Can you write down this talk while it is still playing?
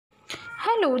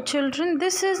Hello children,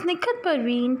 this is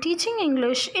Nikhat teaching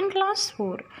English in class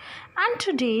 4, and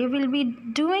today we'll be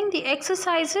doing the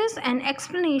exercises and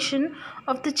explanation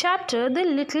of the chapter The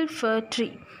Little Fir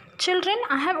Tree. Children,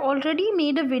 I have already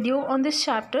made a video on this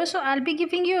chapter, so I'll be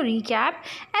giving you a recap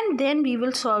and then we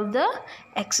will solve the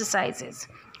exercises.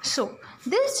 So,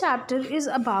 this chapter is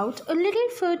about a little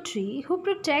fir tree who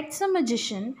protects a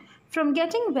magician from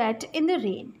getting wet in the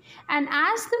rain, and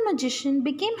as the magician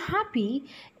became happy,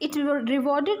 it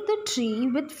rewarded the tree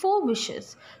with 4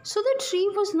 wishes. So the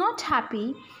tree was not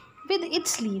happy with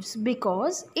its leaves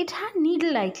because it had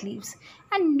needle-like leaves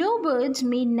and no birds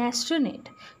made nest on it.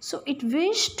 So it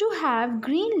wished to have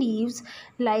green leaves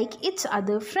like its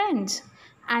other friends,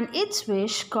 and its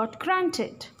wish got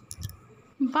granted.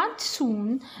 But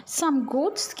soon some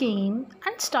goats came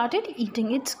and started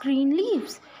eating its green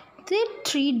leaves. The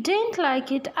tree didn't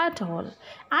like it at all,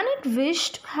 and it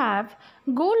wished to have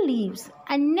gold leaves,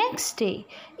 and next day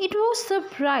it was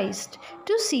surprised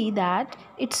to see that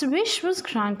its wish was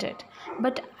granted.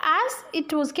 But as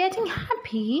it was getting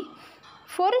happy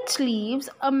for its leaves,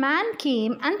 a man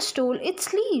came and stole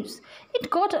its leaves. It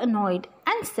got annoyed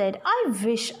and said, "I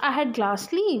wish I had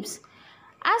glass leaves."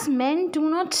 As men do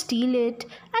not steal it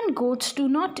and goats do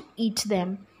not eat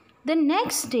them. The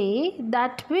next day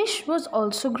that wish was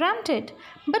also granted,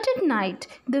 but at night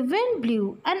the wind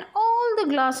blew and all the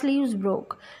glass leaves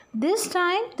broke. This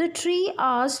time the tree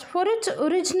asked for its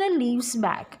original leaves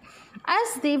back,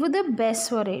 as they were the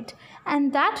best for it,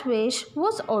 and that wish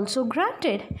was also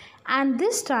granted, and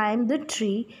this time the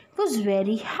tree was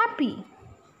very happy.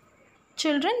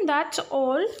 Children, that's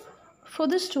all for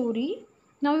the story.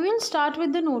 Now we will start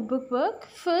with the notebook work.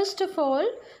 First of all,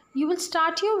 you will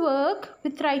start your work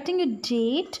with writing a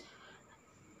date,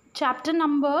 chapter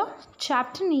number,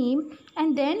 chapter name,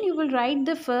 and then you will write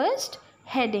the first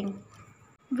heading,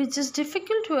 which is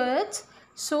difficult words.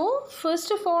 So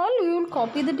first of all, you will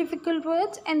copy the difficult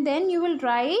words and then you will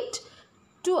write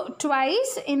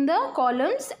twice in the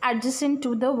columns adjacent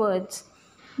to the words.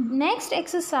 Next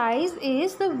exercise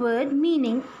is the word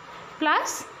meaning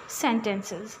plus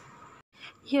sentences.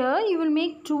 Here you will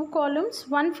make 2 columns,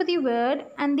 one for the word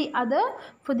and the other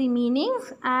for the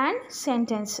meanings and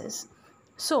sentences.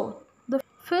 So, the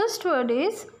first word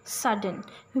is sudden,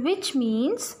 which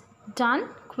means done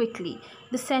quickly.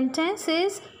 The sentence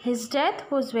is, his death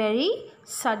was very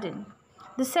sudden.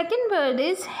 The second word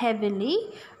is heavily,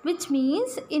 which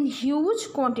means in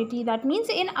huge quantity, that means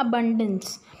in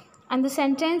abundance. And the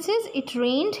sentence is, it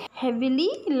rained heavily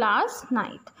last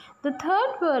night. The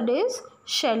third word is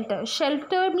shelter.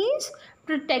 Shelter means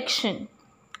protection,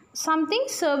 something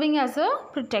serving as a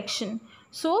protection.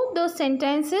 So the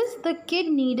sentence is, the kid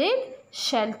needed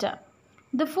shelter.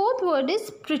 The fourth word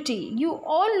is pretty. You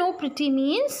all know pretty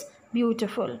means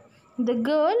beautiful. The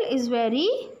girl is very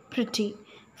pretty.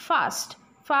 Fast.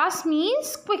 Fast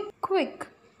means quick.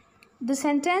 The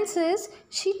sentence is,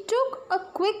 she took a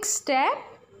quick step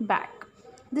back.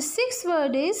 The sixth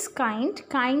word is kind.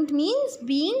 Kind means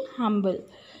being humble.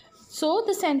 So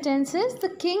the sentence is,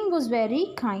 the king was very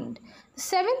kind. The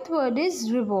seventh word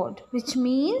is reward, which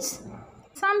means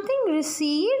something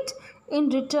received in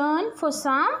return for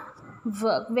some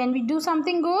work. When we do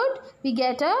something good, we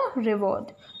get a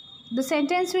reward. The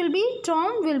sentence will be,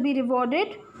 Tom will be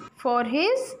rewarded for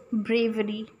his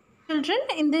bravery. Children,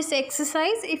 in this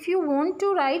exercise, if you want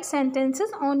to write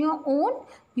sentences on your own,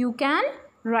 you can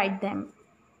write them.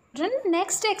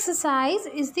 Next exercise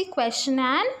is the question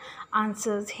and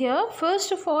answers. Here,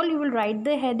 first of all, you will write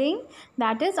the heading,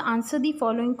 that is, answer the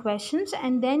following questions,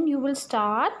 and then you will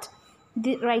start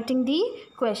writing the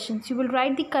questions. You will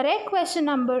write the correct question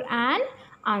number and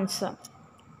answer.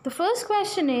 The first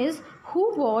question is,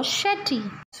 who was Shetty?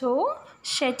 So,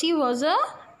 Shetty was a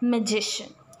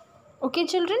magician. Okay,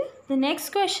 children. The next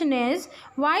question is,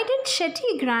 why did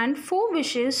Shetty grant 4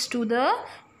 wishes to the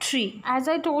tree? As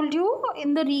I told you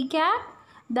in the recap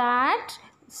that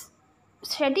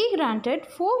Shetty granted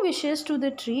 4 wishes to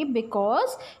the tree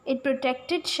because it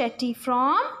protected Shetty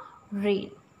from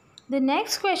rain. The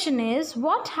next question is,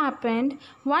 what happened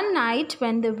one night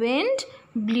when the wind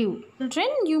blew? Children,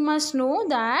 you must know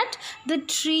that the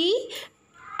tree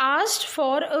asked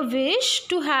for a wish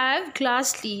to have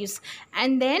glass leaves,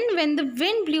 and then when the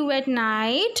wind blew at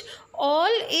night, all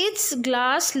its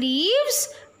glass leaves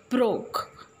broke.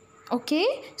 Okay,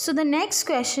 so the next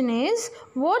question is,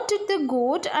 what did the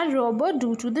goat and robber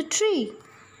do to the tree?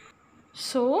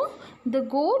 So, the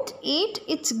goat ate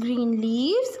its green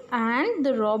leaves and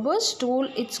the robber stole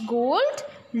its gold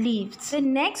leaves. The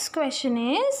next question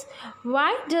is,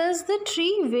 why does the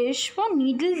tree wish for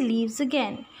needle leaves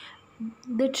again?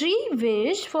 The tree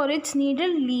wished for its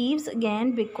needle leaves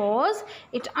again because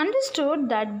it understood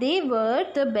that they were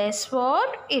the best for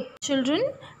it. Children,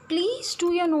 please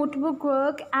do your notebook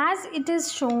work as it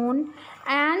is shown,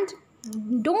 and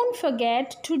don't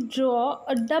forget to draw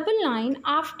a double line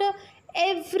after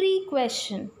every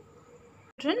question.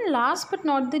 Children, last but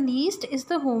not the least is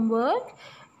the homework,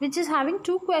 which is having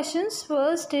two questions.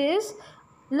 First is,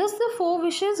 list the 4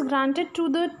 wishes granted to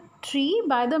the tree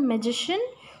by the magician.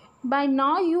 By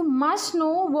now you must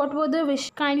know what were the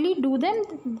wishes. Kindly do them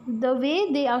the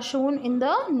way they are shown in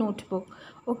the notebook.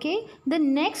 Okay, the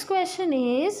next question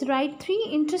is, write 3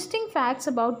 interesting facts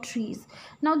about trees.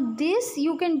 Now this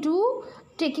you can do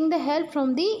taking the help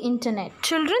from the internet.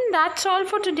 Children, that's all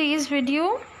for today's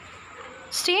video.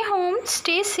 Stay home,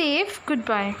 stay safe.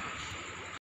 Goodbye.